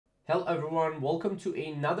Hello everyone, welcome to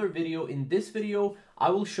another video. In this video, I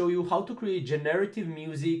will show you how to create generative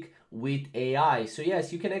music with AI. So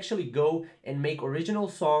yes, you can actually go and make original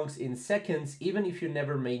songs in seconds, even if you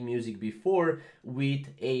never made music before with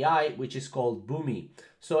AI, which is called Boomy.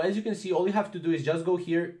 So as you can see, all you have to do is just go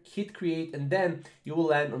here, hit create, and then you will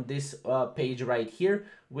land on this page right here,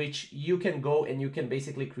 which you can go and you can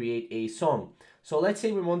basically create a song. So let's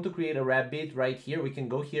say we want to create a rap beat right here. We can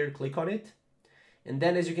go here, click on it. And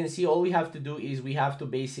then as you can see, all we have to do is we have to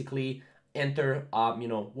basically enter,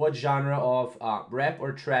 what genre of rap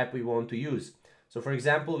or trap we want to use. So for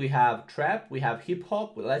example, we have trap, we have hip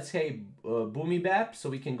hop, let's say boomy bap.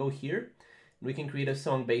 So we can go here, we can create a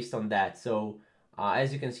song based on that. So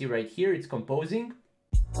as you can see right here, it's composing.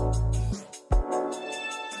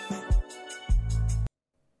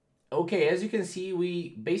 Okay, as you can see, we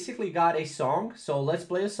basically got a song. So let's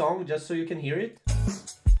play a song just so you can hear it.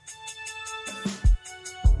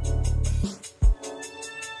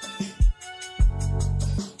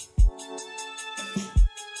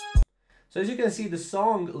 So as you can see, the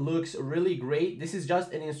song looks really great. This is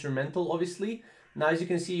just an instrumental, obviously. Now, as you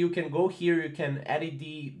can see, you can go here, you can edit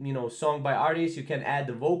the song by artist, you can add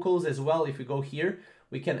the vocals as well. If we go here,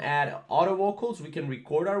 we can add auto vocals, we can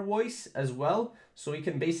record our voice as well. So we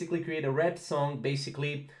can basically create a rap song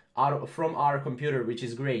basically from our computer, which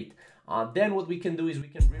is great. Then what we can do is we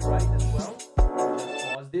can rewrite as well.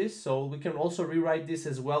 Just pause this. So we can also rewrite this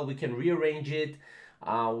as well. We can rearrange it.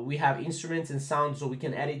 We have instruments and sounds, so we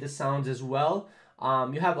can edit the sounds as well.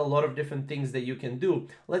 You have a lot of different things that you can do.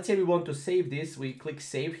 Let's say we want to save this. We click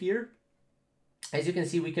save here. As you can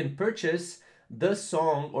see, we can purchase the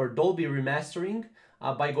song or Dolby remastering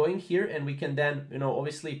by going here, and we can then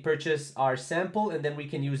obviously purchase our sample, and then we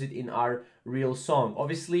can use it in our real song.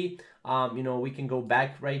 Obviously we can go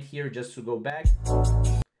back right here just to go back,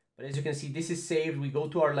 but as you can see, this is saved. We go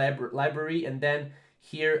to our library, and then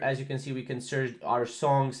here, as you can see, we can search our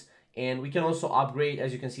songs, and we can also upgrade.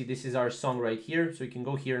 As you can see, this is our song right here. So you can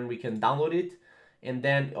go here and we can download it. And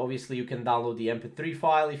then obviously you can download the MP3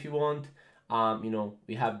 file if you want.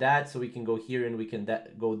 We have that. So we can go here and we can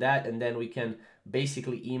go that, and then we can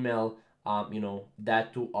basically email,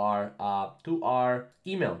 that to our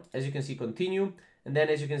email. As you can see, continue. And then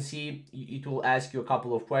as you can see, it will ask you a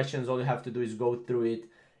couple of questions. All you have to do is go through it,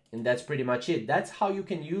 and that's pretty much it. That's how you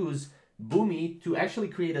can use Boomy to actually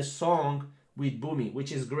create a song with Boomy,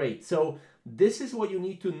 which is great. So this is what you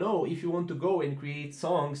need to know if you want to go and create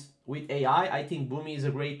songs with AI. I think Boomy is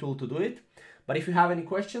a great tool to do it. But if you have any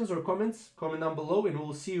questions or comments, comment down below, and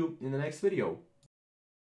we'll see you in the next video.